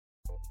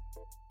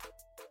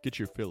Get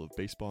your fill of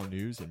baseball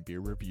news and beer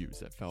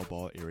reviews at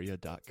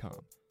foulballarea.com.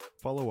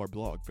 Follow our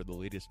blog for the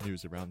latest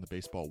news around the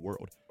baseball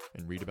world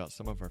and read about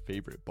some of our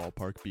favorite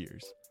ballpark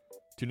beers.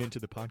 Tune into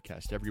the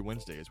podcast every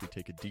Wednesday as we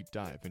take a deep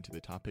dive into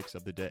the topics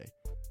of the day.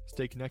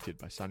 Stay connected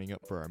by signing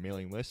up for our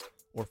mailing list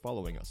or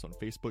following us on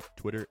Facebook,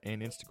 Twitter,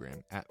 and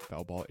Instagram at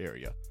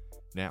foulballarea.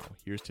 Now,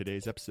 here's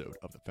today's episode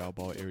of the Foul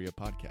Ball Area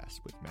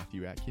Podcast with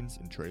Matthew Atkins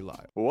and Trey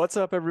Lyle. What's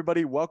up,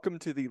 everybody? Welcome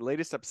to the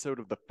latest episode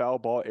of the Foul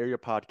Ball Area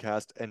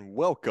Podcast, and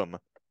welcome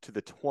to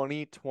the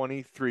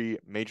 2023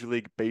 Major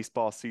League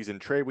Baseball season.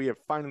 Trey, we have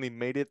finally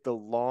made it. The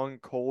long,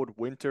 cold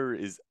winter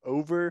is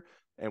over,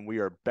 and we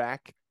are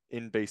back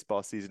in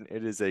baseball season.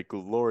 It is a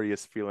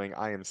glorious feeling.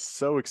 I am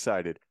so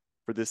excited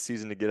for this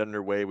season to get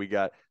underway. We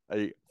got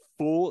a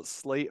full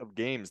slate of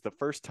games, the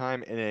first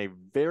time in a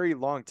very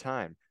long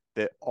time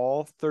that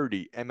all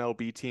 30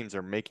 MLB teams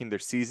are making their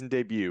season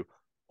debut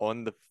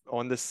on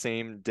the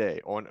same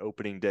day, on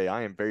opening day.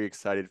 I am very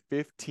excited.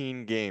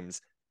 15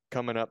 games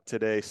coming up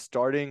today,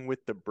 starting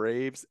with the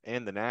Braves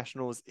and the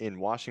Nationals in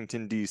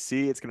Washington,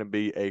 D.C. It's going to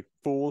be a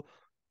full,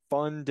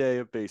 fun day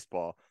of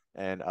baseball.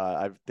 And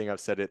I think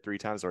I've said it 3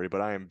 times already,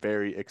 but I am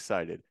very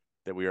excited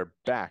that we are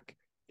back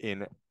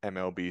in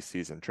MLB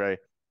season. Trey,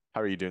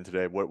 how are you doing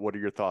today? What are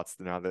your thoughts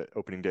now that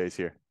opening day is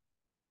here?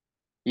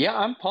 Yeah,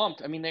 I'm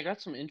pumped. I mean, they got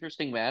some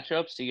interesting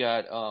matchups. You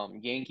got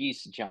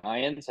Yankees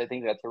Giants. I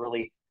think that's a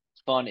really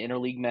fun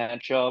interleague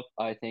matchup.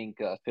 I think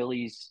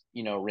Phillies,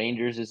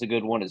 Rangers is a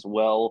good one as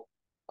well.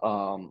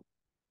 Um,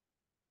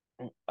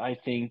 I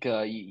think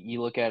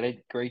you look at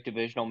it, great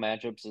divisional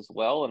matchups as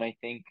well, and I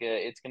think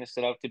it's going to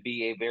set up to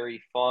be a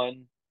very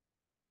fun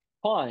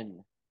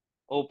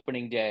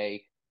opening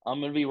day. I'm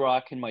going to be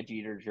rocking my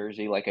Jeter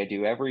jersey like I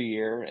do every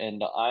year,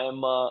 and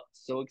I'm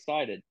so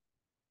excited.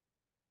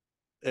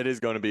 It is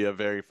going to be a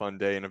very fun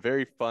day and a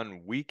very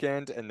fun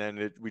weekend, and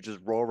then we just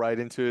roll right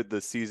into it.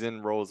 The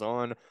season rolls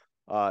on.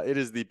 It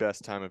is the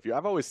best time of year.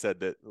 I've always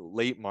said that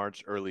late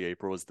March, early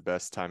April is the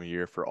best time of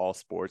year for all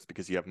sports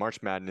because you have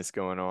March Madness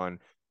going on.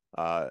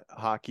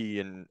 Hockey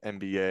and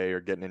NBA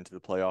are getting into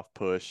the playoff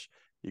push.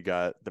 You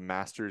got the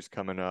Masters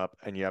coming up,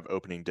 and you have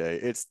opening day.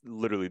 It's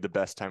literally the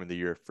best time of the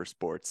year for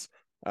sports,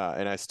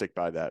 and I stick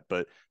by that.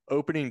 But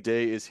opening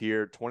day is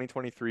here.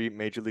 2023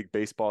 Major League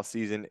Baseball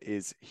season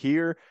is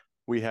here.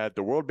 We had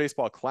the World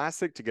Baseball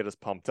Classic to get us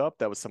pumped up.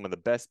 That was some of the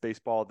best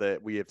baseball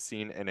that we have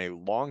seen in a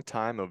long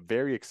time, a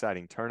very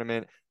exciting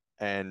tournament.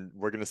 And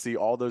we're going to see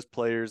all those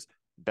players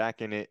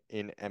back in it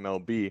in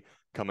MLB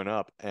coming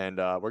up. And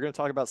we're going to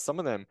talk about some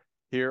of them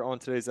here on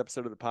today's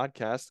episode of the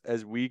podcast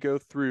as we go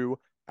through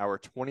our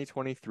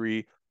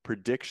 2023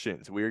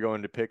 predictions. We are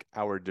going to pick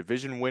our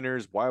division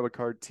winners,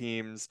 wildcard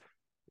teams,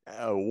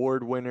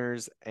 award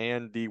winners,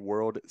 and the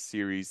World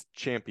Series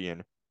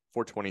champion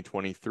for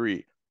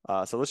 2023.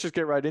 So let's just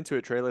get right into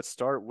it, Trey. Let's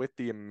start with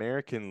the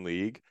American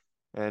League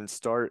and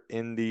start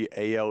in the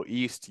AL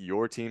East,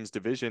 your team's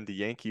division, the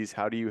Yankees.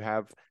 How do you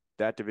have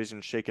that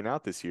division shaken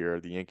out this year? Are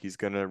the Yankees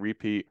going to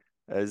repeat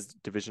as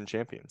division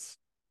champions?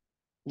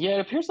 Yeah,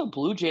 it appears the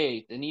Blue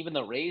Jays and even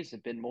the Rays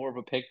have been more of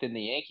a pick than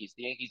the Yankees.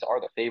 The Yankees are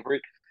the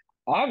favorite.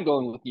 I'm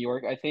going with New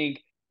York. I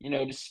think,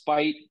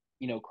 despite,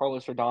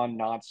 Carlos Rodon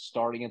not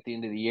starting at the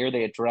end of the year,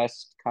 they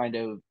addressed kind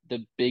of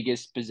the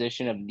biggest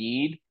position of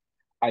need.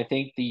 I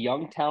think the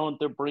young talent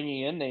they're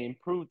bringing in, they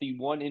improved the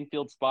one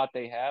infield spot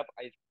they have.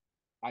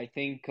 I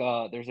think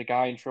there's a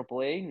guy in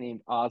AAA named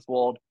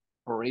Oswald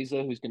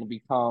Pereza who's going to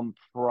become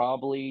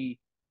probably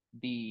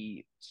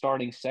the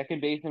starting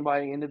second baseman by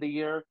the end of the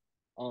year.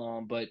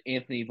 But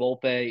Anthony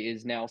Volpe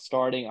is now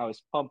starting. I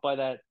was pumped by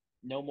that.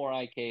 No more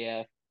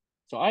IKF.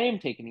 So I am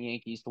taking the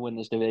Yankees to win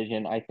this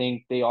division. I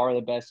think they are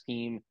the best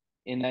team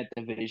in that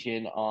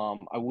division.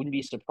 I wouldn't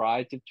be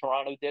surprised if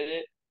Toronto did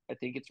it. I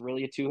think it's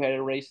really a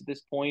two-headed race at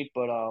this point,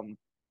 but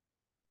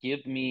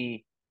give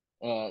me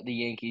the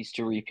Yankees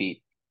to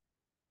repeat.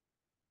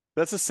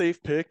 That's a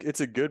safe pick.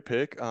 It's a good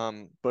pick.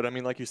 But I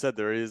mean, like you said,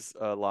 there is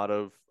a lot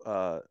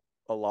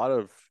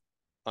of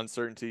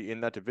uncertainty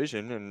in that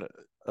division and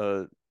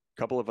a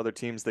couple of other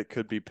teams that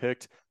could be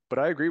picked. But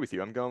I agree with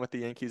you. I'm going with the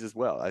Yankees as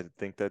well. I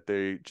think that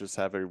they just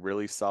have a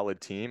really solid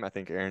team. I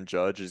think Aaron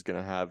Judge is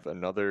going to have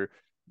another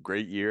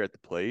great year at the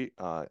plate.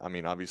 I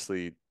mean,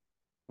 obviously,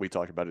 we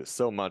talked about it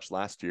so much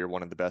last year,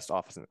 one of the best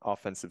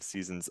offensive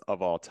seasons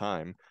of all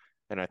time.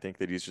 And I think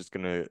that he's just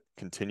going to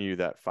continue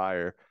that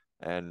fire.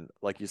 And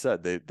like you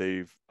said,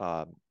 they've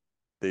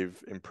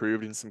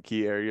improved in some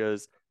key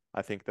areas.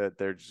 I think that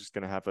they're just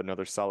going to have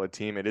another solid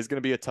team. It is going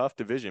to be a tough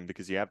division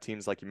because you have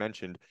teams like you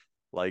mentioned,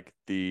 like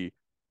the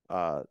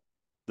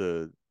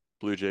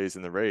Blue Jays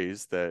and the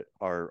Rays that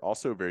are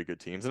also very good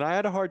teams. And I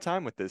had a hard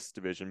time with this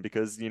division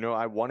because,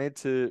 I wanted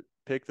to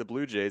pick the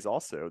Blue Jays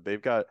also. They've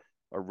got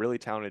a really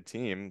talented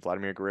team.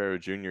 Vladimir Guerrero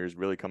Jr. is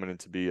really coming in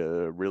to be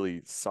a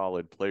really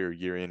solid player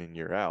year in and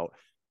year out.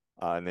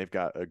 And they've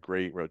got a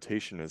great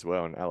rotation as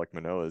well. And Alek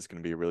Manoah is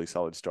going to be a really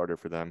solid starter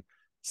for them.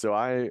 So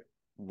I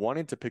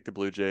wanted to pick the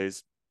Blue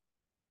Jays,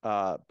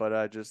 but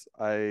I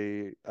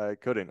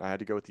couldn't. I had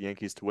to go with the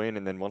Yankees to win.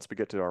 And then once we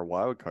get to our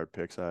wild card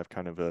picks, I have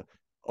kind of a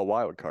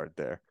wild card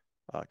there.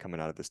 coming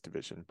out of this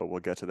division, but we'll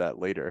get to that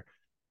later.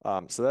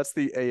 So that's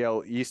the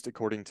AL East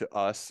according to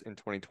us in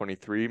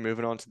 2023.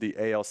 Moving on to the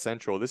AL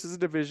Central. This is a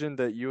division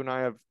that you and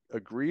I have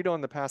agreed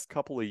on the past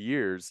couple of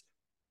years,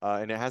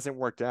 and it hasn't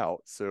worked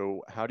out.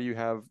 So how do you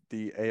have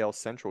the AL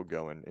Central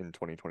going in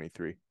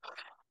 2023?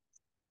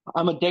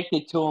 I'm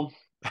addicted to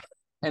them,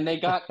 and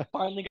they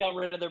finally got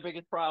rid of their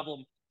biggest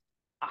problem.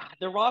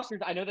 Their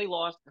rosters. I know they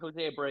lost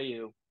Jose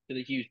Abreu to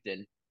the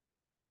Houston,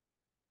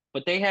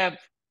 but they have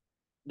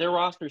their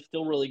roster is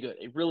still really good.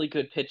 A really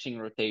good pitching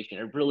rotation,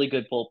 a really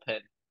good bullpen.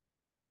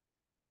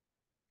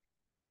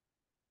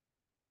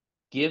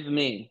 Give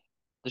me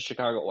the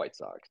Chicago White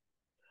Sox.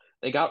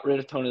 They got rid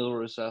of Tony La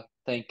Russa.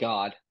 Thank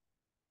God.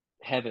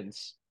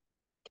 Heavens.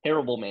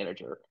 Terrible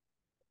manager.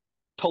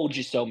 Told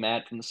you so,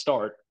 Matt, from the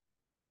start.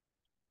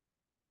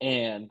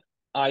 And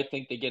I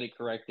think they get it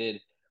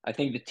corrected. I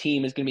think the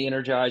team is going to be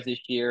energized this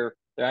year.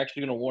 They're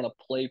actually going to want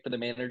to play for the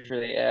manager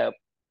they have.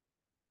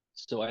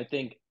 So I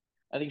think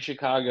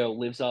Chicago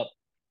lives up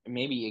and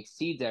maybe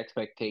exceeds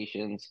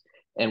expectations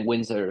and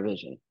wins their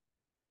division.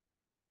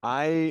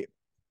 I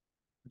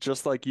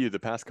just like you, the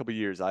past couple of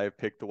years, I have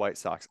picked the White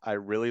Sox. I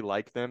really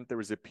like them. There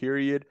was a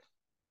period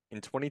in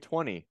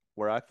 2020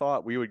 where I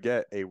thought we would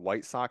get a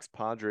White Sox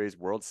Padres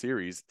World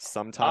Series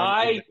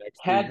sometime in the I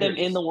next three had them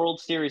in the years. World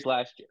Series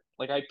last year.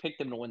 Like I picked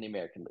them to win the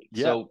American League.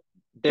 Yeah, So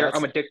I'm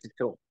that's addicted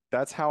to them.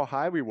 that's how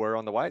high we were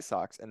on the White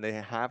Sox, and they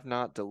have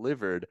not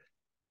delivered.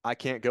 I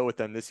can't go with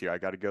them this year. I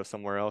got to go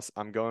somewhere else.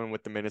 I'm going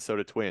with the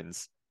Minnesota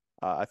Twins.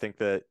 I think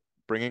that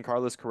bringing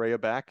Carlos Correa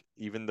back,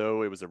 even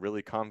though it was a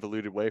really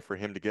convoluted way for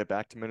him to get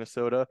back to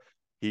Minnesota,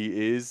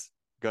 he is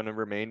going to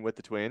remain with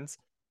the Twins.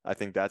 I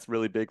think that's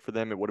really big for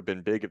them. It would have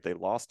been big if they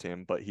lost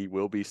him, but he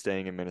will be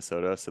staying in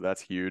Minnesota, so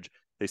that's huge.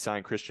 They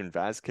signed Christian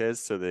Vasquez,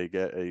 so they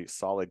get a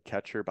solid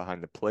catcher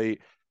behind the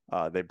plate.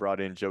 They brought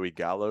in Joey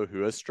Gallo,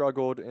 who has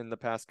struggled in the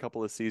past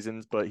couple of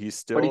seasons, but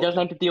he's But he still doesn't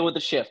have to deal with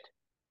the shift.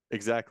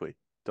 exactly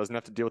doesn't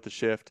have to deal with the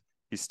shift.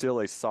 He's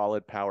still a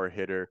solid power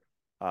hitter.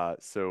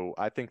 So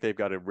I think they've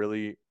got a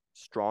really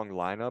strong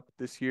lineup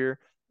this year,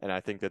 and I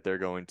think that they're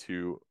going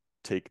to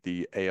take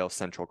the AL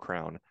Central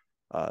crown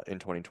in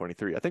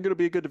 2023. I think it'll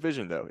be a good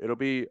division, though. It'll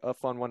be a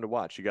fun one to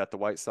watch. You got the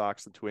White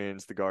Sox, the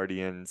Twins, the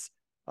Guardians,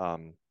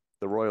 the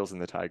Royals,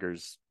 and the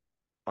Tigers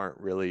aren't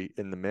really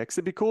in the mix.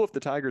 It'd be cool if the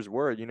Tigers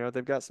were.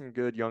 They've got some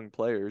good young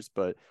players,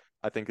 but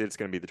I think that it's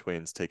going to be the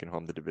Twins taking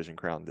home the division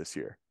crown this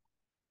year.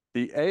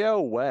 The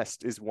AL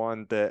West is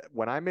one that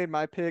when I made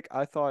my pick,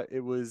 I thought it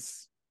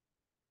was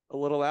a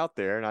little out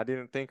there, and I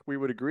didn't think we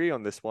would agree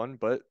on this one,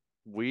 but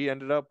we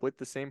ended up with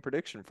the same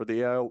prediction for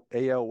the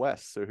AL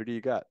West. So who do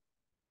you got?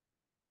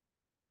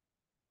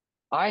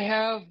 I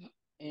have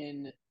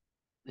in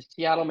the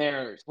Seattle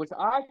Mariners, which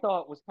I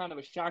thought was kind of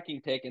a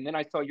shocking pick, and then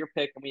I saw your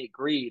pick and we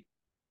agreed.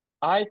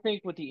 I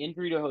think with the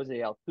injury to Jose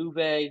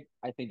Altuve,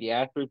 I think the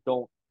Astros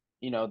don't,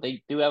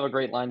 they do have a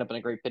great lineup and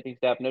a great pitching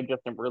staff. No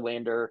Justin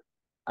Verlander.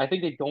 I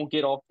think they don't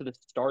get off to the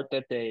start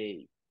that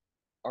they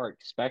are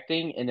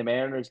expecting, and the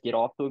Mariners get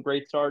off to a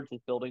great start,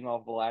 just building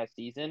off the last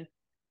season.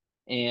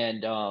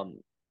 And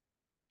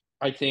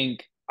I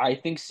think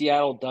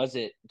Seattle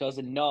does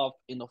enough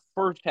in the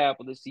first half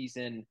of the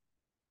season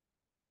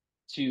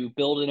to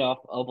build enough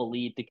of a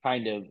lead to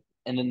kind of,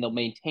 and then they'll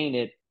maintain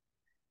it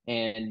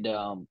and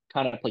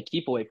kind of play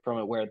keep away from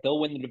it, where they'll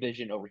win the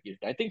division over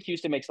Houston. I think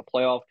Houston makes the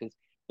playoff because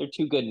they're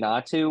too good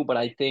not to, but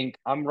I think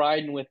I'm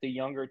riding with the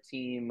younger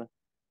team,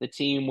 the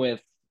team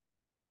with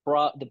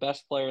the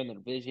best player in the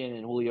division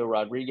and Julio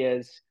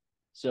Rodriguez.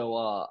 So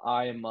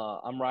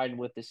I'm riding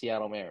with the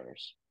Seattle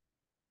Mariners.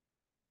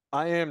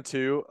 I am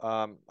too.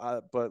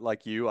 But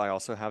like you, I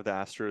also have the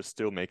Astros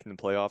still making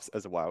the playoffs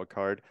as a wild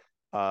card.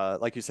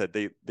 Like you said,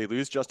 they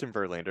lose Justin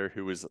Verlander,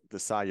 who was the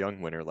Cy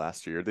Young winner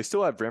last year. They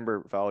still have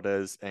Framber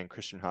Valdez and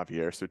Christian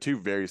Javier, so two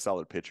very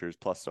solid pitchers,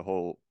 plus a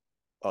whole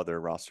other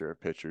roster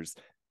of pitchers.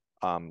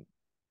 Um,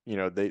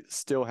 they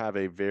still have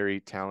a very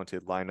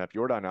talented lineup.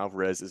 Yordan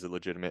Alvarez is a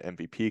legitimate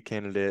MVP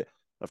candidate.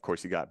 Of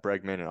course, you got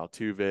Bregman and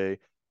Altuve,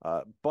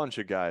 a bunch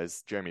of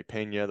guys, Jeremy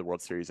Pena, the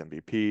World Series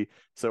MVP.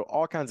 So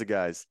all kinds of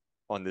guys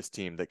on this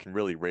team that can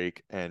really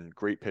rake and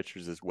great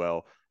pitchers as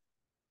well.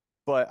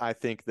 But I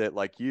think that,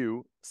 like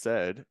you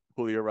said,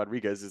 Julio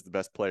Rodriguez is the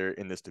best player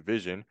in this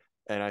division.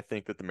 And I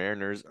think that the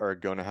Mariners are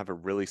going to have a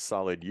really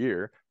solid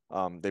year.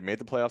 They made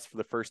the playoffs for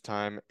the first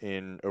time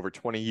in over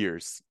 20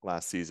 years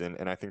last season.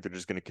 And I think they're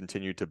just going to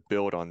continue to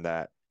build on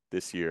that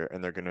this year.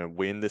 And they're going to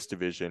win this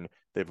division.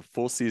 They have a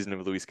full season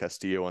of Luis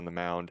Castillo on the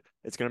mound.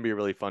 It's going to be a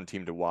really fun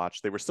team to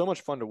watch. They were so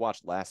much fun to watch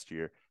last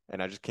year.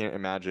 And I just can't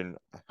imagine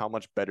how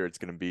much better it's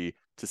going to be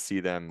to see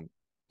them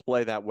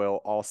play that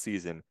well all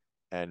season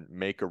and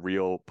make a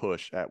real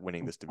push at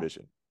winning this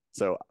division.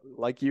 So,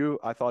 like you,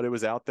 I thought it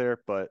was out there,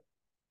 but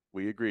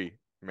we agree.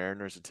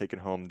 Mariners are taking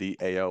home the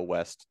AL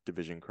West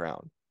division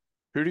crown.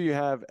 Who do you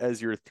have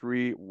as your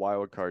three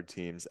wildcard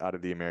teams out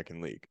of the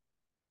American League?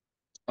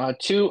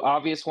 Two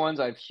obvious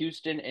ones. I have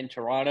Houston and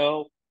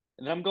Toronto,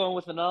 and I'm going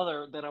with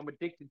another that I'm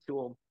addicted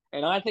to them.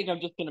 And I think I'm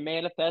just going to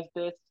manifest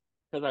this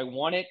because I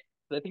want it.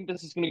 I think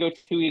this is going to go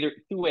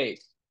two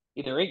ways.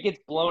 Either it gets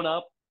blown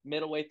up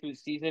middle way through the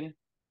season.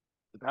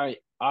 I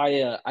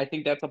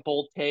think that's a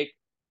bold take.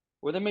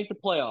 Or they make the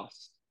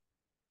playoffs.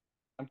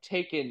 I'm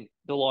taking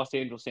the Los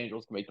Angeles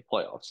Angels to make the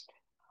playoffs.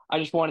 I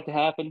just want it to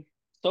happen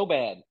so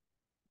bad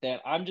that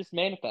I'm just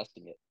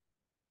manifesting it.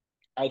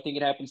 I think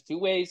it happens two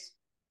ways.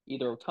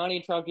 Either Ohtani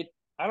and Trout get,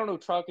 I don't know,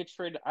 Trout gets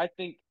traded. I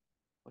think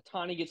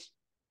Ohtani gets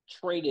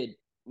traded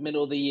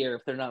middle of the year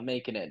if they're not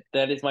making it.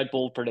 That is my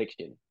bold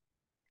prediction.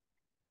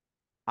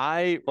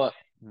 I But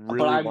but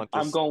really I'm want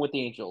I'm this. going with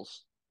the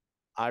Angels.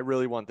 I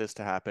really want this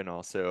to happen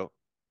also.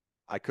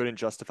 I couldn't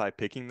justify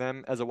picking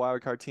them as a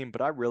wild card team,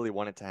 but I really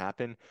want it to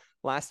happen.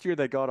 Last year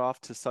they got off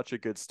to such a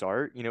good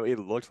start. It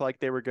looked like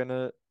they were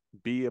gonna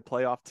be a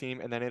playoff team,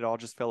 and then it all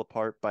just fell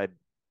apart by,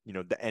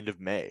 the end of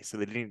May. So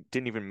they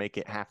didn't even make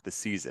it half the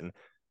season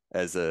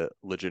as a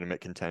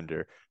legitimate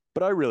contender.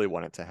 But I really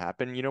want it to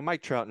happen.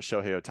 Mike Trout and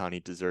Shohei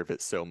Ohtani deserve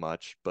it so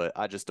much, but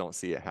I just don't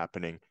see it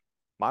happening.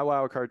 My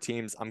wild card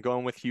teams, I'm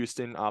going with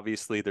Houston.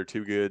 Obviously, they're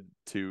too good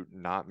to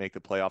not make the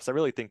playoffs. I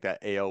really think that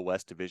AL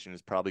West division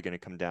is probably going to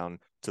come down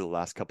to the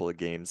last couple of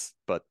games,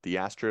 but the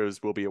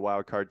Astros will be a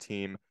wild card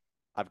team.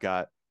 I've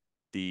got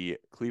the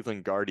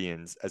Cleveland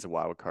Guardians as a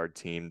wild card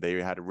team.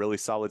 They had a really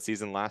solid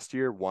season last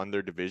year, won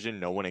their division.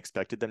 No one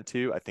expected them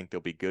to. I think they'll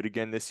be good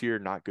again this year.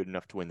 Not good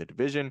enough to win the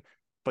division,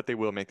 but they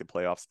will make the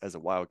playoffs as a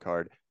wild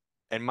card.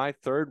 And my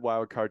third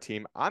wild card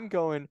team, I'm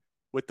going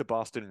with the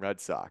Boston Red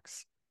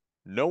Sox.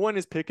 No one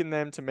is picking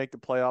them to make the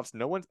playoffs.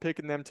 No one's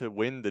picking them to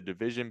win the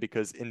division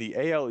because in the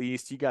AL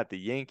East, you got the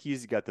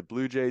Yankees, you got the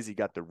Blue Jays, you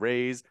got the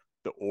Rays.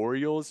 The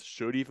Orioles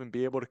should even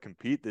be able to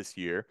compete this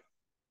year.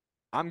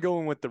 I'm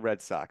going with the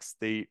Red Sox.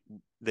 They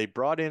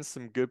brought in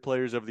some good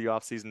players over the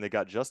offseason. They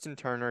got Justin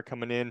Turner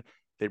coming in.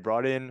 They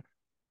brought in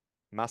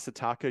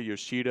Masataka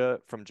Yoshida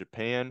from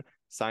Japan,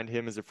 signed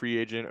him as a free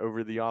agent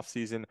over the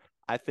offseason.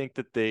 I think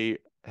that they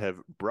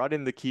have brought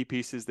in the key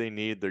pieces they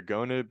need. They're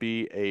going to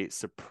be a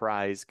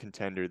surprise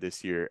contender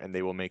this year, and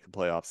they will make the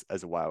playoffs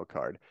as a wild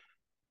card.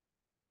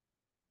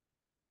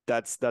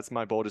 That's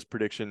my boldest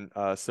prediction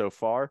so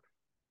far.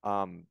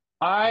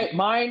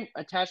 Mine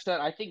attached to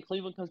that. I think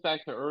Cleveland comes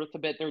back to earth a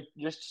bit. They're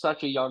just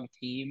such a young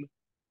team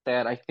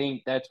that I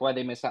think that's why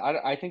they miss out.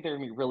 I think they're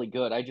gonna be really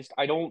good.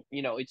 I don't,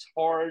 it's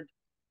hard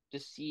to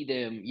see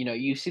them.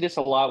 You see this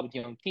a lot with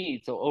young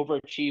teams. They'll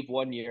overachieve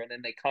one year and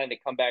then they kind of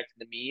come back to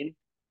the mean.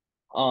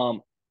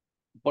 Um,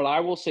 but I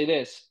will say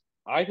this: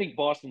 I think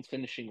Boston's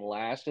finishing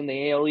last in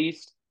the AL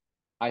East.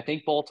 I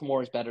think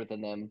Baltimore is better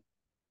than them.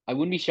 I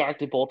wouldn't be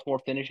shocked if Baltimore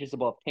finishes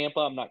above Tampa.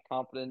 I'm not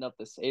confident enough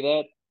to say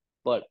that,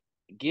 but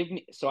give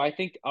me. So I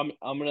think I'm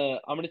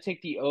gonna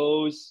take the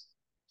O's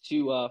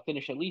to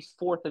finish at least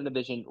fourth in the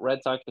division.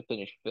 Red Sox to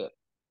finish fifth.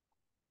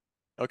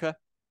 Okay.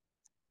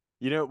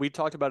 We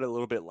talked about it a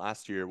little bit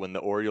last year when the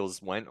Orioles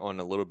went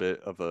on a little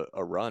bit of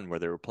a run where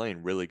they were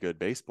playing really good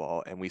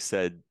baseball. And we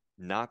said,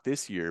 not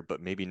this year, but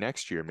maybe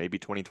next year, maybe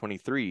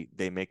 2023,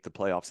 they make the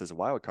playoffs as a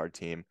wild card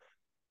team.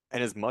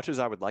 And as much as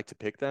I would like to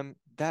pick them,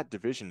 that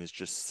division is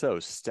just so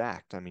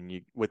stacked. I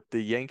mean, with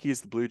the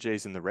Yankees, the Blue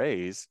Jays, and the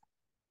Rays,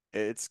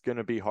 it's going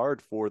to be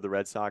hard for the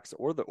Red Sox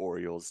or the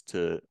Orioles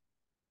to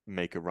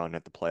make a run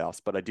at the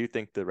playoffs. But I do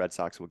think the Red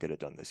Sox will get it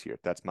done this year.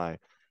 That's my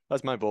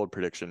bold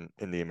prediction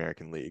in the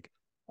American League.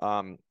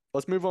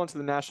 Let's move on to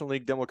the National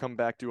League. Then we'll come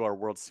back to our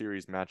World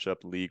Series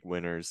matchup league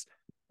winners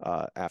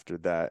after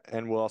that.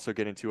 And we'll also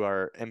get into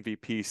our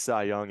MVP,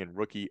 Cy Young, and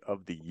Rookie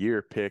of the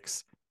Year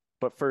picks.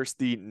 But first,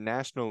 the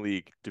National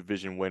League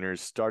division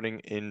winners starting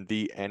in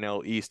the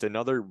NL East.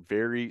 Another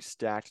very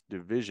stacked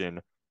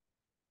division.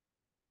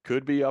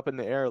 Could be up in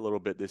the air a little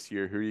bit this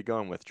year. Who are you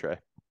going with, Trey?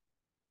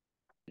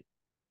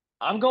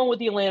 I'm going with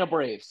the Atlanta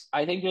Braves.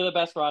 I think they're the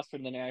best roster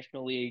in the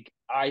National League.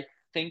 I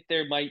think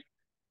there might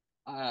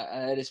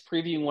as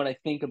previewing what I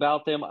think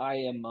about them.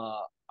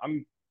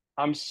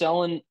 I'm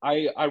selling.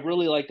 I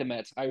really like the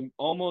Mets. I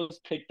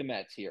almost picked the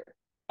Mets here.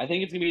 I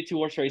think it's gonna be a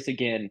two-horse race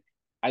again.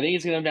 I think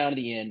it's gonna come down to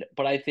the end,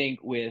 but I think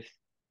with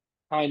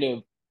kind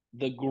of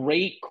the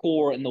great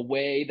core and the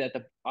way that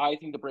I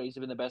think the Braves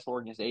have been the best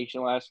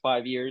organization the last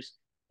 5 years,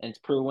 and it's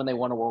proven when they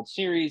won a World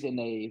Series and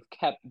they've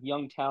kept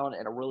young talent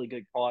at a really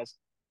good cause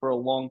for a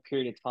long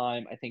period of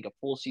time. I think a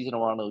full season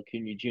of Ronald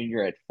Acuna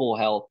Jr. at full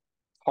health,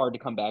 it's hard to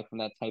come back from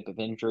that type of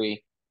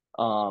injury.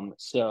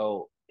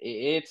 So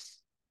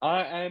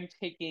I'm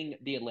taking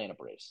the Atlanta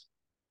Braves.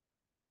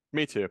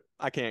 Me too.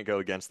 I can't go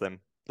against them.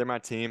 They're my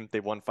team.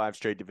 They've won 5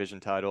 straight division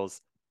titles.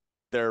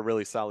 They're a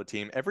really solid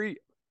team.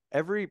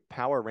 Every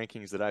power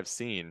rankings that I've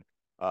seen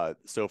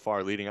so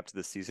far leading up to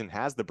this season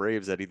has the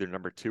Braves at either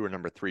number 2 or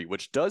number 3,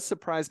 which does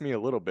surprise me a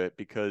little bit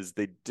because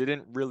they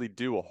didn't really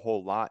do a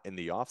whole lot in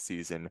the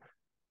offseason.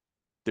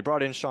 They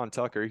brought in Sean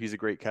Tucker. He's a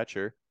great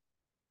catcher,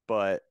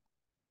 but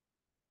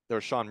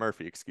or Sean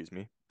Murphy, excuse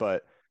me.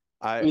 But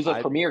I Who's a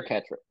I premier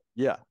catcher?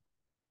 yeah.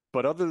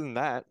 But other than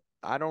that,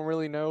 I don't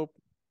really know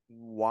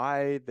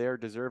why they're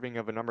deserving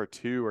of a number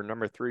 2 or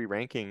number 3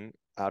 ranking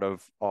out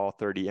of all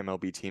 30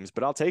 MLB teams,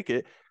 but I'll take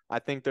it. I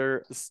think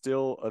they're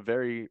still a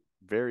very,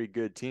 very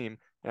good team.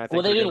 And I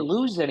Well, think they they're going didn't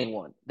to, lose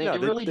anyone. They no,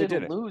 really they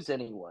didn't didn't. lose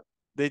anyone.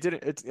 They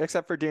didn't,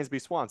 except for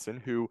Dansby Swanson,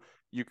 who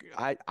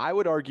I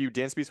would argue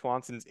Dansby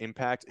Swanson's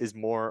impact is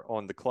more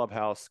on the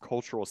clubhouse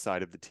cultural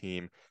side of the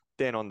team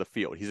than on the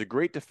field. He's a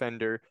great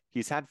defender.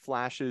 He's had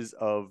flashes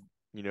of,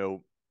 you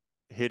know,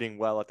 hitting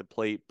well at the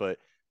plate, but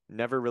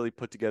never really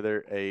put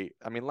together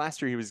I mean,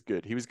 last year he was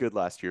good. He was good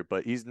last year,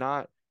 but he's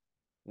not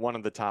one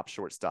of the top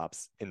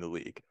shortstops in the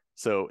league.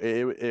 So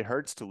it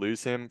hurts to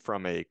lose him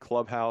from a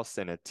clubhouse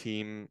and a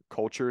team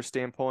culture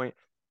standpoint.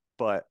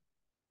 But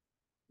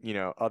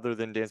other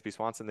than Dansby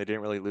Swanson, they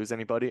didn't really lose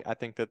anybody. I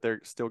think that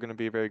they're still going to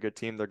be a very good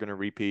team. They're going to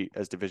repeat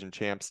as division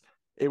champs.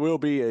 It will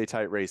be a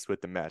tight race with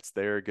the Mets.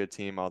 They're a good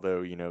team,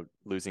 although,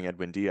 losing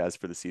Edwin Diaz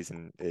for the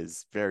season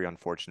is very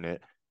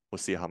unfortunate. We'll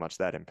see how much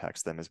that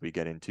impacts them as we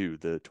get into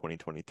the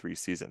 2023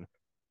 season.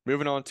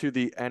 Moving on to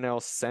the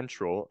NL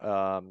Central.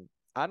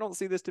 I don't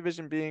see this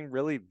division being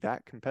really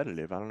that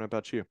competitive. I don't know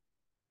about you.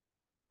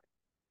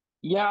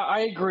 Yeah,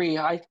 I agree.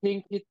 I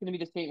think it's going to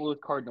be the St. Louis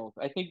Cardinals.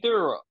 I think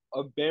they're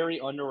a very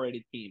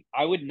underrated team.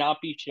 I would not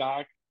be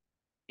shocked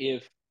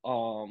if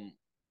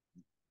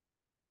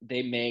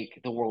they make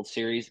the World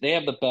Series. They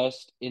have the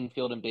best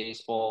infield in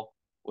baseball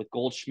with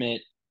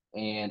Goldschmidt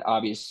and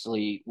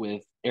obviously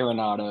with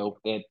Arenado,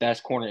 the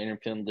best corner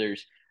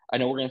infielders. I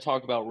know we're going to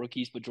talk about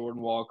rookies, but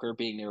Jordan Walker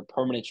being their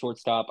permanent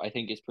shortstop, I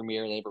think is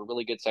premier. They have a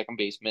really good second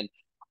baseman.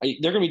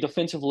 They're going to be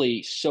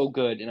defensively so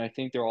good, and I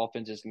think their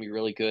offense is going to be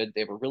really good. They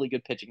have a really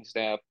good pitching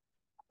staff.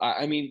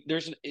 I mean,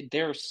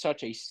 they're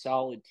such a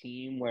solid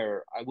team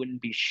where I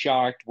wouldn't be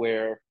shocked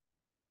where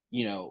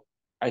you know,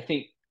 I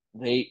think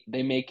they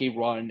make a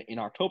run in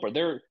October.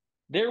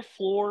 Their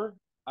floor,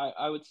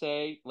 I would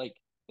say, like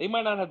they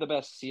might not have the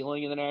best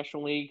ceiling in the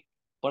National League,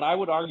 but I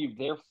would argue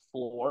their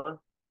floor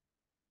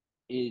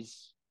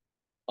is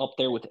up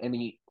there with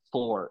any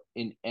floor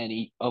in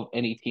any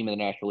team in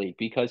the National League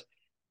because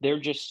they're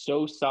just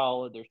so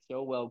solid. They're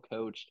so well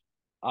coached.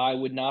 I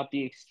would not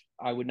be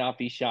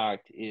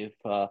shocked if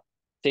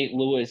St.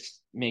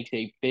 Louis makes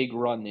a big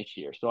run this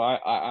year. So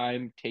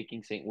I'm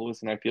taking St.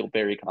 Louis, and I feel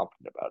very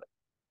confident about it.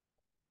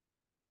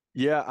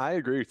 Yeah, I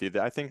agree with you.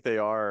 I think they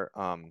are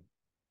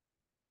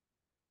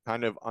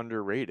kind of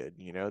underrated.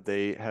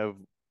 They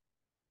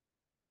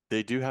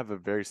do have a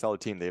very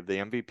solid team. They have the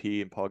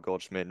MVP and Paul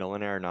Goldschmidt,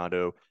 Nolan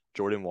Arenado,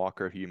 Jordan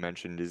Walker, who you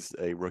mentioned is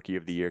a Rookie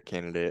of the Year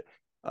candidate.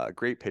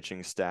 Great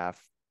pitching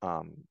staff.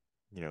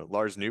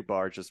 Lars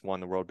Nootbaar just won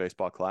the World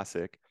Baseball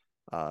Classic.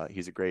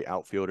 He's a great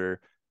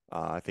outfielder.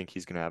 I think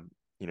he's gonna have,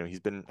 he's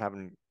been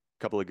having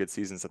a couple of good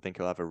seasons. I think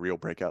he'll have a real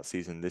breakout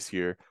season this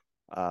year.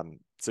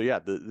 So yeah,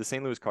 the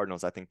St. Louis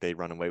Cardinals, I think they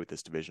run away with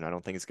this division. I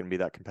don't think it's going to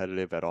be that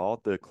competitive at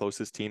all. The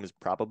closest team is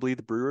probably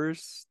the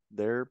Brewers.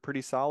 They're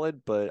pretty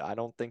solid, but I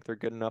don't think they're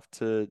good enough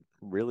to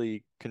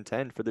really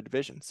contend for the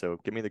division. So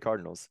give me the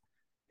Cardinals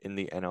in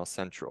the NL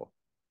Central.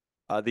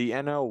 The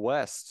NL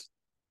West,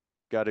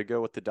 got to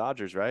go with the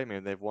Dodgers, right? I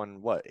mean, they've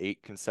won what,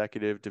 8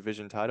 consecutive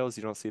division titles?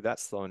 You don't see that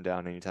slowing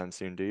down anytime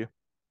soon, do you?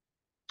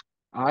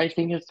 I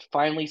think it's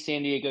finally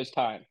San Diego's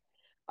time.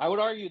 I would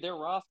argue their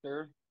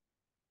roster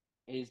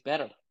is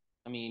better.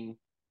 I mean,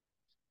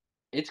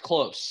 it's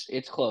close.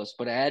 It's close.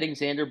 But adding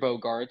Xander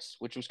Bogarts,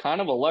 which was kind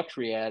of a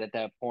luxury at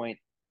that point,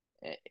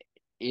 eh,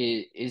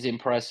 is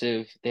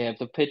impressive. They have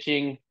the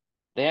pitching.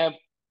 They have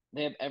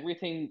they have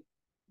everything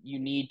you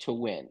need to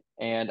win.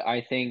 And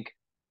I think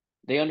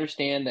they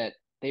understand that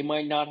they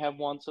might not have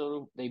Juan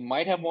Soto. They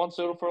might have Juan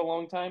Soto for a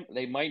long time.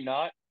 They might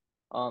not.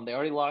 They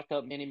already locked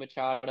up Manny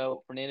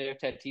Machado. Fernando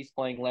Tatis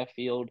playing left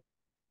field,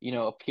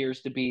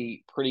 appears to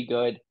be pretty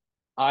good.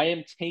 I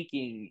am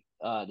taking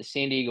the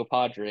San Diego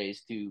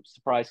Padres to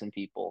surprise some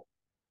people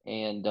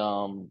and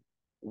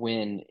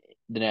win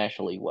the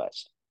National League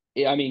West.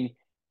 I mean,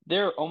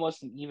 they're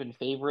almost an even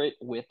favorite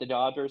with the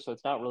Dodgers, so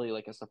it's not really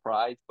like a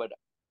surprise, but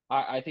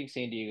I think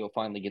San Diego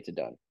finally gets it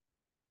done.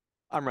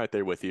 I'm right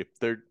there with you.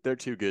 They're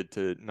too good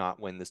to not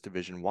win this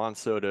division. Juan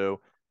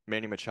Soto,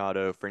 Manny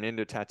Machado,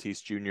 Fernando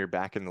Tatis Jr.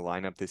 back in the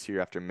lineup this year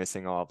after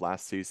missing all of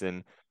last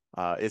season.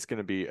 It's going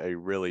to be a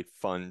really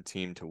fun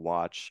team to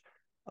watch.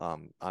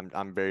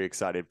 I'm very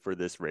excited for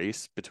this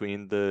race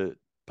between the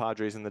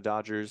Padres and the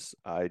Dodgers.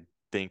 I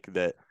think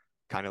that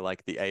kind of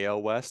like the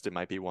AL West, it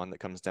might be one that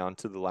comes down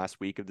to the last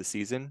week of the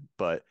season,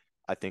 but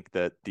I think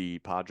that the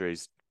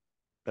Padres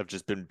have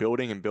just been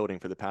building and building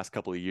for the past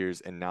couple of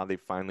years, and now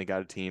they've finally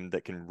got a team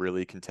that can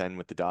really contend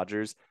with the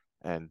Dodgers,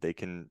 and they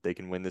can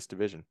win this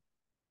division.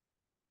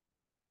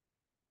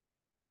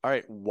 All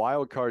right,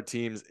 wild card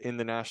teams in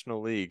the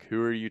National League.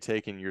 Who are you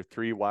taking? Your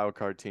 3 wild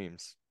card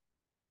teams.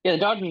 Yeah, the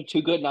Dodgers are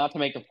too good not to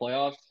make the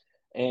playoffs,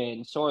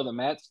 and so are the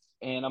Mets.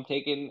 And I'm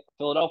taking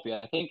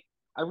Philadelphia.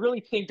 I really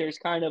think there's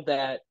kind of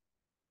that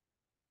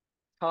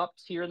top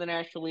tier in the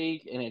National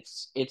League, and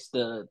it's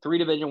the three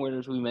division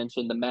winners we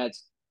mentioned: the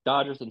Mets,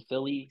 Dodgers, and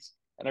Phillies.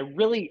 And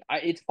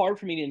it's hard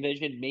for me to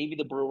envision maybe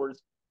the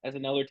Brewers as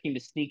another team to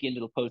sneak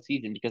into the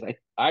postseason because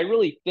I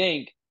really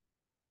think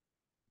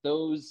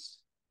those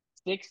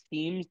 6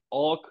 teams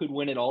all could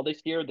win it all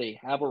this year. They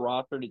have a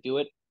roster to do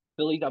it.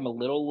 Phillies, I'm a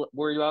little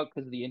worried about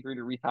because of the injury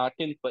to Reese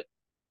Hoskins, but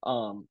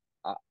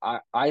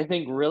I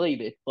think really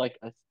it's like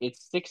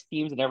it's 6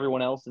 teams and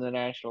everyone else in the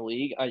National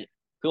League. I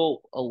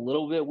feel a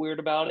little bit weird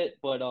about it,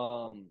 but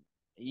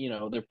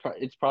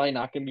it's probably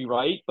not going to be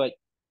right. But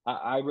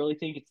I really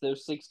think it's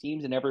those 6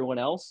 teams and everyone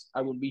else.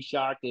 I would be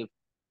shocked if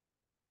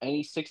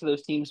any 6 of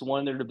those teams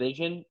won their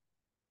division,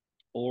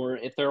 or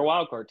if they're a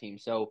wild card team.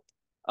 So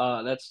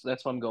that's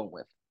what I'm going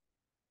with.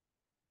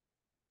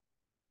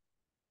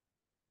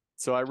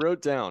 So I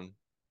wrote down,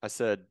 I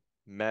said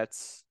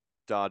Mets,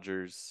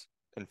 Dodgers,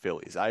 and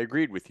Phillies. I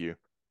agreed with you,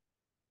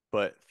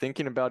 but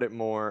thinking about it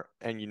more,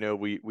 and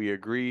we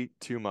agree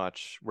too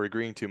much. We're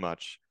agreeing too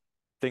much.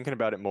 Thinking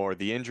about it more,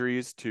 the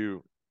injuries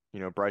to,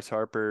 Bryce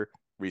Harper,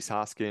 Rhys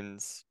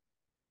Hoskins.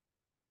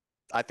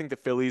 I think the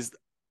Phillies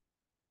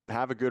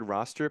have a good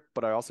roster,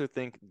 but I also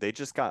think they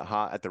just got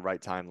hot at the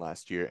right time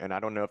last year, and I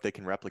don't know if they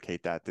can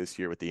replicate that this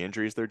year with the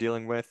injuries they're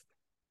dealing with.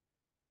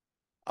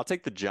 I'll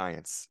take the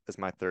Giants as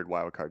my third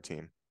wild card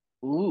team.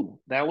 Ooh,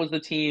 that was the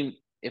team.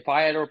 If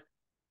I had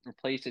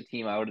replaced a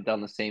team, I would have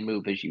done the same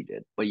move as you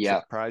did. But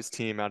yeah, Surprise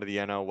team out of the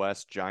NL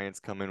West.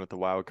 Giants come in with the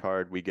wild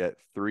card. We get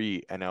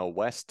 3 NL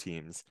West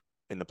teams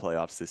in the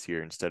playoffs this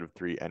year instead of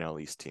 3 NL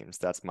East teams.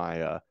 That's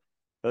my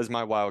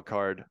wild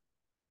card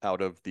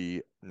out of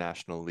the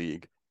National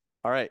League.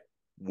 All right,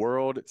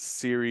 World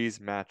Series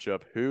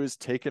matchup. Who's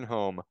taking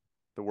home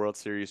the World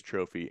Series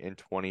trophy in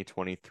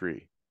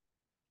 2023?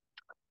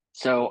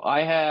 so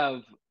I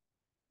have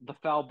the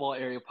Foul Ball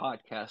Area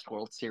Podcast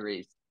World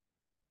Series.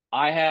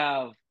 I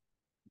have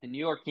the New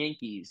York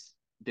Yankees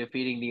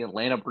defeating the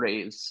Atlanta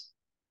Braves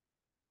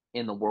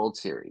in the World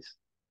Series.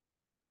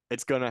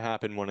 It's gonna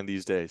happen one of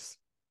these days.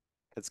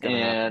 It's gonna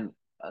happen.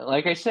 And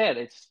like I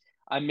said,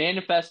 I'm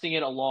manifesting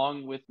it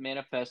along with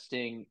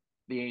manifesting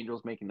the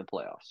Angels making the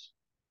playoffs.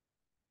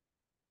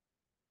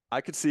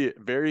 I could see it.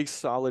 Very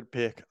solid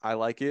pick. I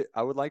like it.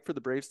 I would like for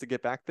the Braves to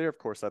get back there. Of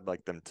course, I'd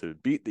like them to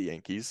beat the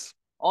Yankees.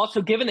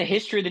 Also, given the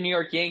history of the New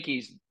York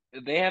Yankees,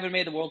 they haven't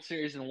made the World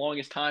Series in the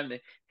longest time. The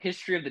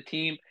history of the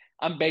team,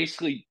 I'm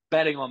basically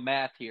betting on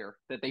math here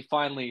that they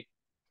finally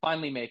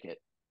make it.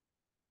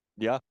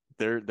 Yeah,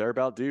 they're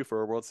about due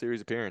for a World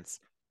Series appearance.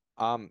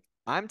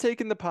 I'm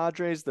taking the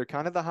Padres. They're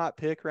kind of the hot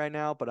pick right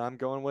now, but I'm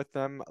going with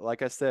them.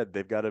 Like I said,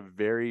 they've got a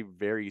very,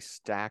 very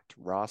stacked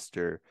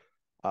roster.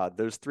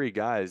 Those 3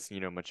 guys,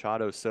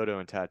 Machado, Soto,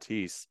 and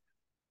Tatis,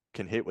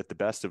 can hit with the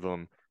best of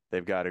them.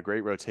 They've got a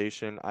great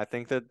rotation. I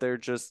think that they're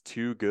just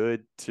too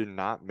good to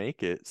not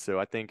make it. So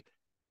I think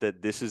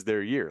that this is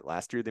their year.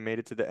 Last year they made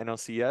it to the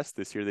NLCS.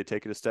 This year they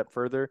take it a step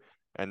further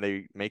and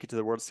they make it to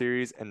the World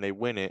Series and they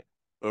win it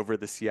over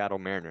the Seattle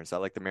Mariners. I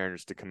like the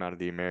Mariners to come out of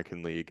the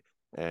American League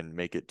and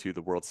make it to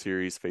the World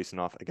Series facing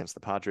off against the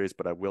Padres,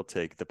 but I will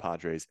take the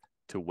Padres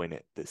to win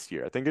it this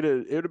year. I think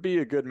it would be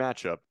a good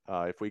matchup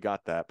if we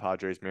got that.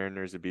 Padres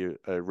Mariners would be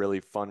a really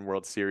fun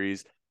World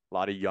Series. A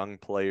lot of young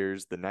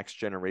players, the next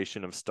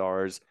generation of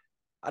stars.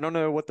 I don't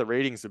know what the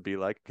ratings would be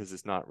like because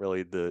it's not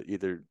really the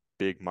either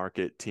big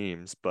market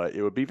teams, but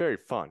it would be very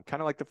fun.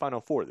 Kind of like the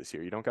Final Four this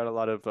year. You don't got a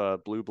lot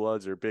of blue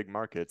bloods or big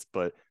markets,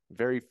 but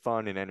very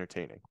fun and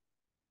entertaining.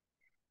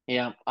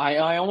 Yeah,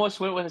 I almost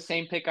went with the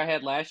same pick I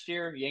had last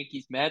year,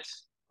 Yankees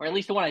Mets, or at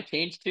least the one I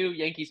changed to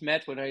Yankees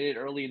Mets when I did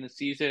early in the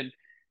season.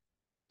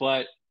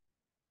 But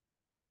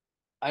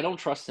I don't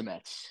trust the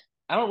Mets.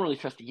 I don't really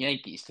trust the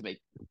Yankees to make.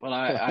 But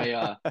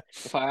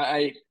if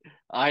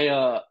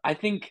I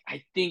think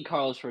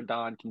Carlos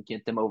Rodon can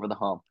get them over the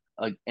hump,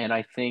 and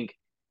I think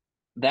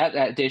that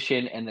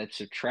addition and that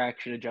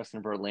subtraction of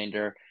Justin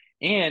Verlander,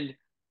 and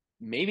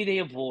maybe they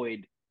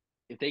avoid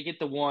if they get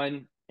the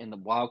one and the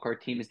wild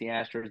card team is the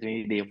Astros,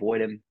 maybe they avoid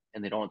him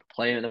and they don't have to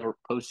play in the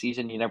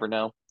postseason. You never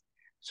know.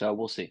 So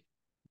we'll see.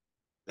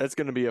 That's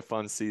going to be a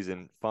fun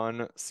season.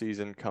 Fun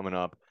season coming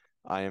up.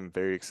 I am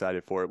very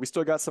excited for it. We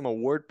still got some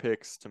award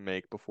picks to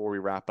make before we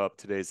wrap up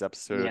today's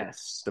episode.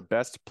 Yes. The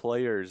best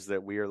players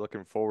that we are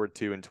looking forward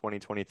to in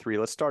 2023.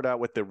 Let's start out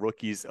with the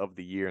rookies of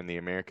the year in the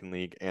American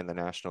League and the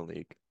National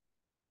League.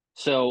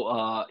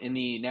 So in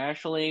the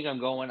National League, I'm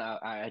going.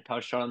 I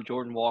touched on him,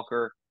 Jordan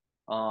Walker.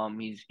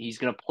 He's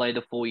going to play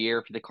the full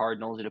year for the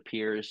Cardinals. It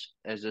appears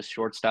as a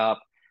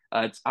shortstop.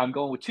 I'm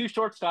going with 2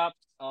 shortstops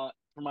for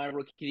my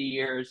rookie of the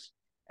years.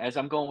 As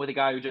I'm going with a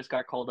guy who just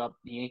got called up,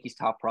 the Yankees'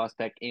 top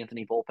prospect,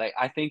 Anthony Volpe.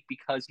 I think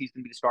because he's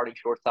going to be the starting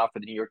shortstop for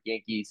the New York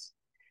Yankees,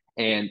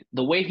 and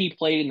the way he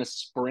played in the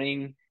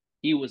spring,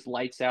 he was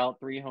lights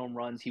out, 3 home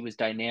runs. He was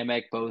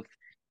dynamic both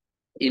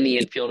in the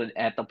infield and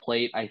at the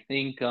plate. I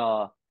think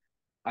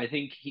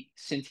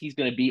since he's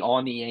going to be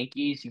on the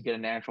Yankees, you get a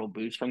natural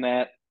boost from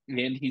that,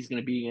 and he's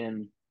going to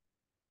be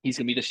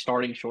the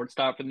starting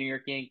shortstop for the New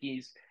York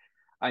Yankees.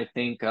 I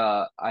think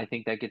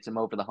that gets him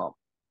over the hump.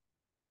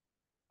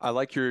 I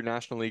like your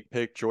National League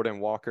pick, Jordan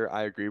Walker.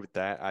 I agree with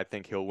that. I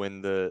think he'll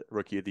win the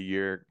Rookie of the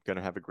Year. Going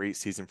to have a great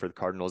season for the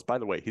Cardinals. By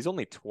the way, he's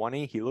only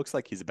 20. He looks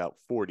like he's about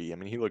 40. I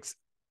mean, he looks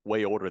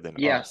way older than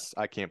Yeah, us.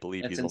 I can't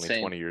believe that's he's only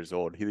insane. 20 years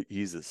old.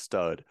 He's a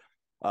stud.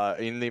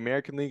 In the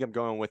American League, I'm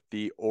going with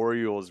the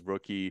Orioles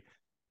rookie,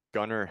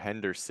 Gunnar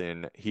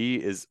Henderson. He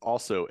is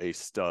also a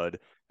stud.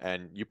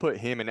 And you put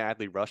him and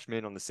Adley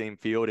Rutschman on the same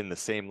field in the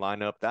same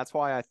lineup. That's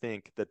why I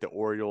think that the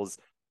Orioles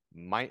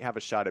might have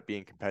a shot at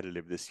being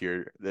competitive this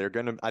year.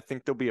 I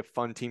think they'll be a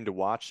fun team to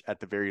watch at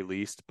the very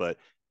least, but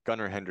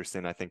Gunnar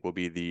Henderson, I think, will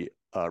be the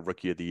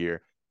rookie of the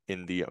year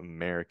in the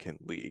American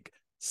League.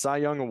 Cy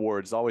Young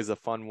Awards, always a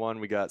fun one.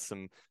 We got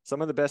some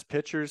of the best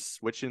pitchers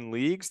switching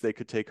leagues. They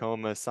could take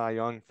home a Cy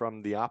Young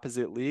from the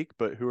opposite league,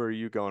 but who are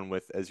you going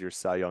with as your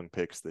Cy Young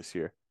picks this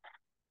year?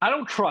 I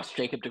don't trust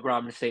Jacob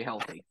deGrom to stay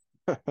healthy.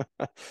 So I'm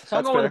That's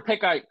going with fair. a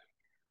pick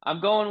I'm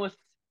going with,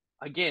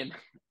 again,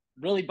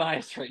 really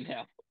biased right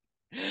now.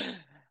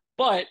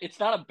 But it's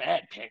not a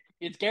bad pick.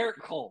 It's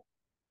Garrett Cole.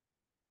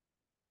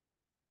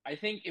 I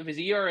think if his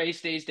ERA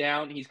stays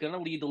down, he's going to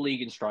lead the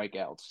league in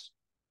strikeouts.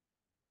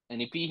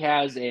 And if he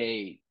has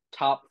a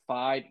top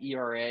 5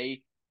 ERA,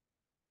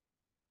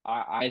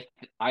 I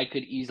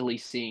could easily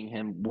see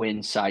him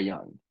win Cy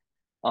Young.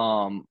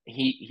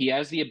 He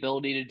has the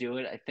ability to do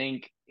it. I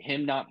think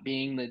him not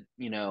being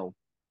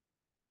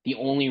the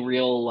only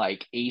real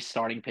like ace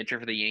starting pitcher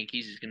for the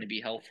Yankees is going to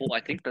be helpful.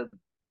 I think the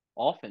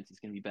offense is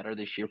going to be better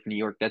this year for New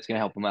York. That's going to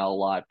help him out a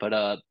lot.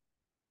 But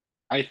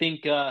I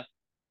think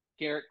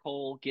Garrett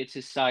Cole gets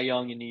his Cy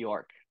Young in New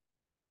York.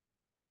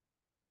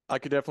 I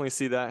could definitely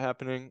see that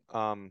happening.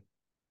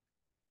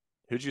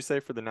 Who'd you say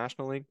for the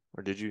National League,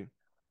 or did you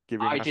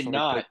give your I did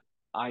National League pick?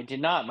 not. I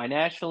did not. My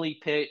National League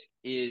pick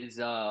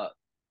is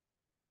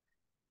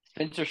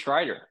Spencer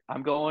Strider. Oh,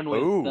 I'm going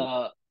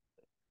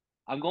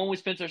with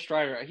Spencer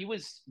Strider. He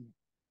was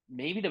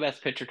maybe the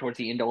best pitcher towards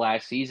the end of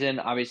last season.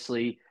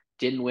 Obviously,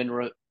 didn't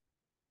win.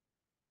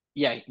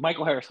 Yeah,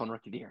 Michael Harris won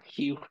Rookie of the Year.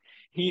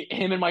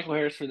 Him and Michael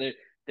Harris for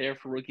there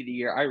for Rookie of the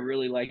Year. I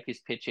really like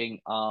his pitching.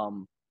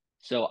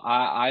 So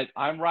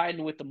I'm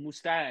riding with the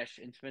mustache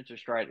and Spencer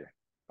Strider.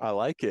 I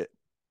like it.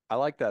 I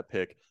like that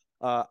pick.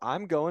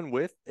 I'm going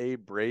with a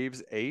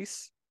Braves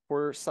ace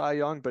for Cy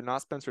Young, but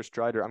not Spencer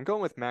Strider. I'm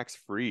going with Max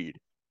Fried.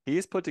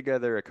 He's put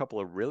together a couple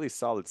of really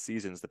solid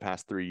seasons the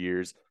past 3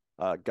 years.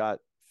 Got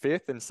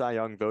fifth in Cy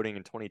Young voting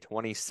in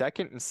 2020,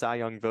 second in Cy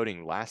Young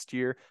voting last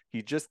year.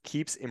 He just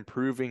keeps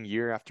improving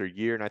year after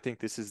year, and I think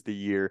this is the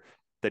year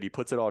that he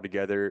puts it all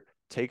together,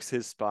 takes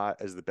his spot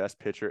as the best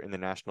pitcher in the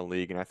National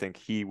League, and I think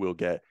he will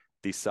get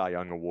the Cy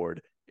Young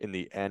Award in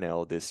the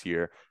NL this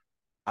year.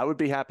 I would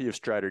be happy if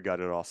Strider got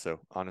it also.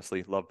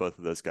 Honestly, love both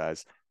of those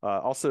guys.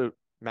 Also,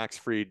 Max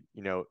Fried,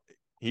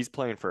 he's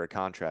playing for a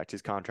contract.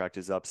 His contract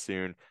is up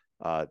soon.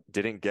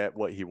 Didn't get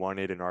what he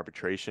wanted in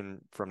arbitration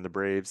from the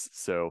Braves.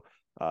 So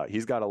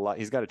he's got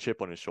a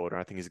chip on his shoulder.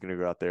 I think he's going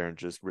to go out there and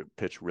just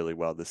pitch really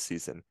well this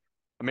season.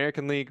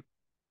 American League,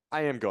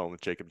 I am going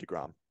with Jacob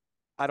deGrom.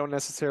 I don't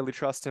necessarily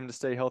trust him to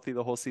stay healthy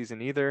the whole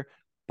season either,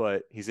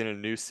 but he's in a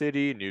new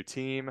city, new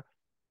team,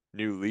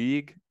 new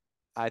league.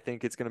 I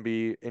think it's going to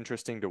be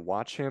interesting to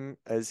watch him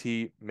as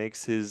he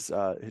makes his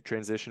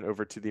transition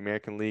over to the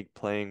American League,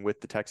 playing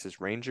with the Texas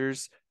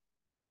Rangers.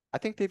 I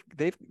think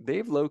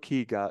they've low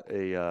key got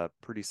a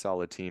pretty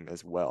solid team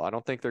as well. I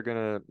don't think they're going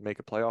to make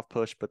a playoff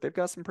push, but they've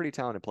got some pretty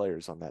talented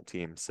players on that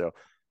team. So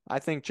I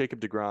think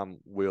Jacob deGrom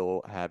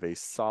will have a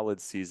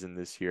solid season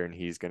this year, and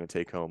he's going to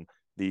take home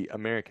the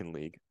American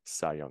League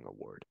Cy Young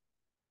Award.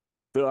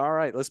 All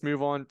right, let's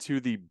move on to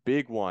the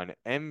big one,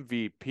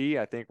 MVP.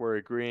 I think we're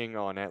agreeing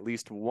on at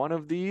least one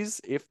of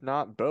these, if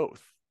not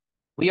both.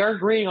 We are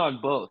agreeing on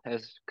both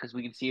because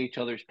we can see each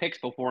other's picks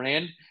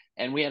beforehand,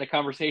 and we had a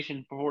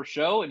conversation before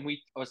show, and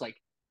I was like,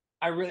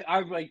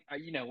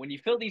 when you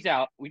fill these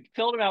out, we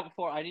filled them out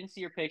before. I didn't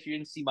see your picks, you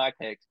didn't see my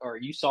picks, or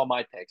you saw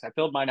my picks. I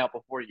filled mine out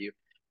before you.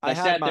 I I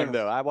had sat mine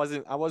there. though. I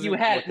wasn't You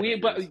had looking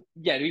at but yours.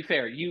 yeah, to be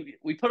fair,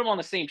 we put them on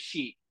the same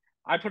sheet.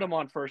 I put them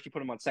on first, you put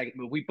them on second.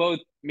 But we both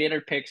made our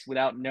picks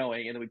without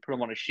knowing, and then we put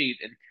them on a sheet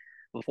and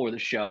before the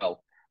show,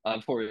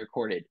 before we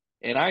recorded.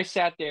 And I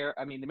sat there.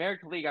 I mean, the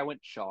American League, I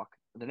went shock.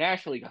 The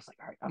National League, I was like,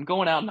 all right, I'm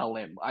going out on a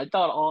limb. I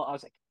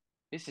was like,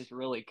 this is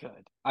really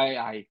good.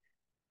 I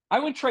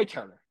went Trey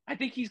Turner. I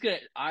think he's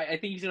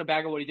gonna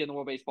back up what he did in the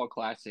World Baseball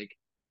Classic.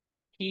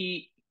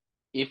 He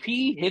if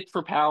he hits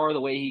for power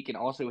the way he can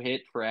also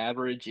hit for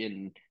average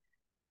and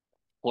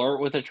flirt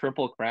with a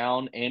triple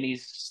crown, and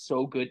he's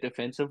so good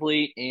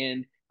defensively.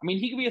 And I mean,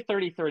 he could be a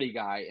 30-30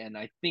 guy, and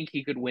I think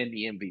he could win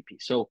the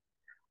MVP. So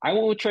I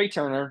went with Trey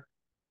Turner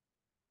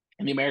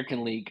in the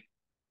American League.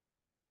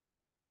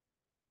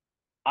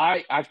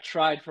 I've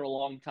tried for a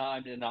long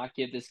time to not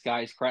give this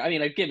guy's credit. I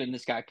mean, I've given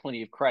this guy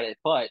plenty of credit,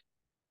 but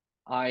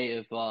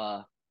I've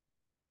not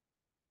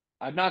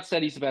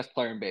said he's the best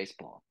player in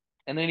baseball.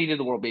 And then he did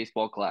the World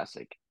Baseball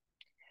Classic.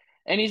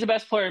 And he's the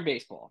best player in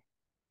baseball.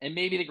 And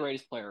maybe the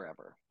greatest player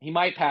ever. He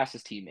might pass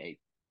his teammate.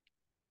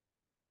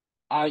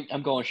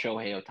 I'm going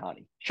Shohei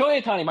Ohtani.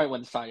 Shohei Ohtani might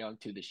win the Cy Young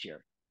too this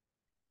year.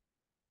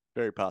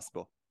 Very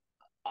possible.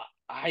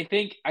 I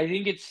think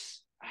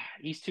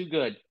he's too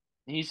good.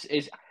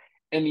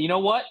 And you know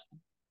what?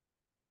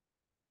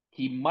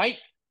 He might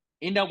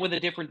end up with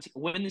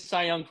win the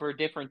Cy Young for a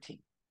different team,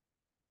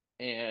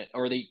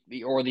 or the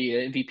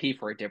MVP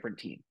for a different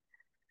team.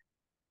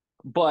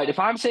 But if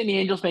I'm saying the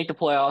Angels make the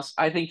playoffs,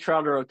 I think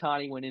Trout or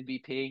Ohtani win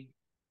MVP,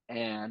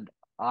 and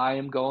I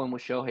am going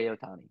with Shohei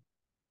Ohtani.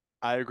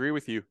 I agree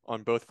with you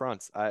on both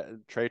fronts.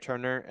 Trey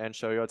Turner and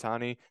Shohei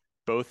Ohtani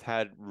both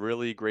had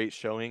really great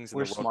showings in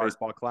We're the World smart.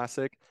 Baseball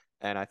Classic,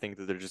 and I think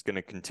that they're just going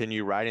to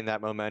continue riding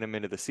that momentum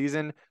into the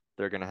season.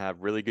 They're going to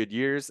have really good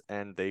years,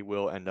 and they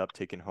will end up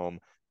taking home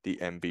the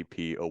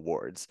MVP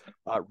awards.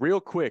 Real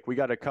quick, we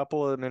got a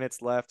couple of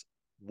minutes left.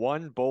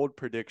 One bold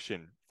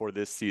prediction for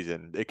this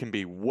season. It can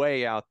be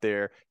way out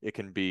there. It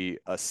can be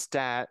a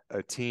stat,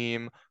 a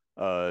team,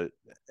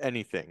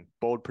 anything.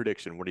 Bold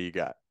prediction. What do you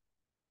got?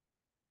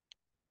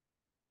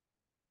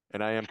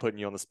 And I am putting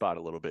you on the spot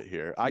a little bit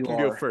here. I can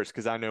go first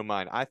because I know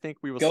mine. I think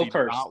we will Go see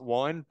first. not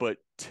one, but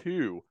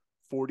two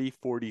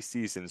 40-40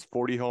 seasons,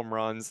 40 home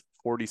runs,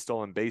 40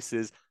 stolen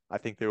bases. I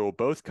think they will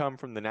both come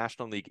from the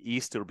National League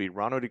East. It'll be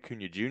Ronald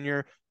Acuna Jr.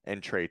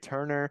 and Trey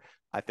Turner.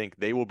 I think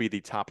they will be the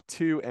top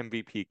two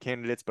MVP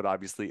candidates, but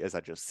obviously, as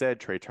I just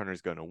said, Trey Turner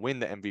is going to win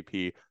the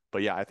MVP.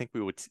 But yeah, I think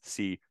we would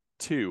see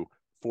two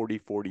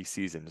 40-40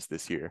 seasons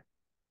this year.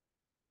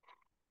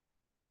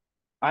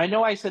 I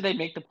know I said they'd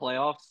make the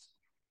playoffs,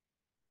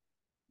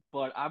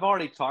 but I've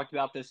already talked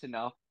about this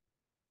enough.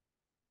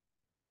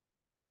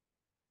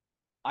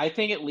 I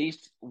think at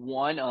least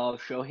one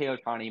of Shohei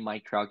Ohtani and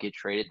Mike Trout get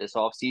traded this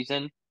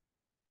offseason.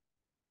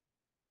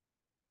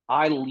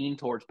 I lean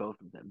towards both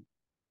of them.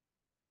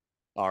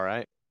 All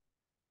right.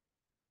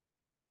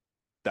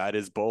 That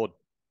is bold.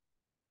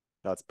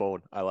 That's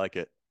bold. I like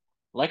it.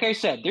 Like I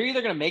said, they're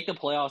either going to make the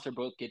playoffs or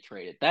both get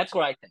traded. That's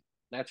what I think.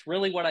 That's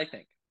really what I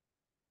think.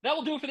 That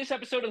will do it for this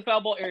episode of the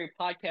Foul Ball Area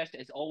Podcast.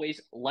 As always,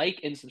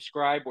 like and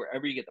subscribe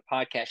wherever you get the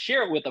podcast.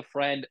 Share it with a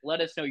friend. Let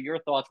us know your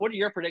thoughts. What are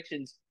your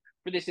predictions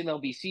for this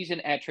MLB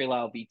season? At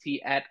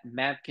TreyLyleBT, at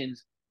Mapkins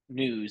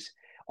News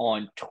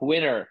on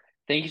Twitter.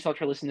 Thank you so much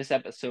for listening to this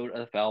episode of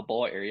the Foul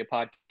Ball Area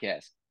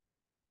Podcast.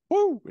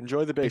 Woo!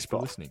 Enjoy the Thanks for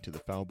baseball. listening to the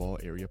Foul Ball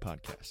Area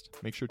Podcast.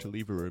 Make sure to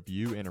leave a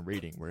review and a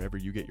rating wherever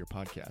you get your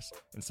podcasts,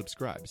 and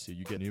subscribe so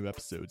you get new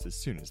episodes as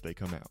soon as they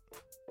come out.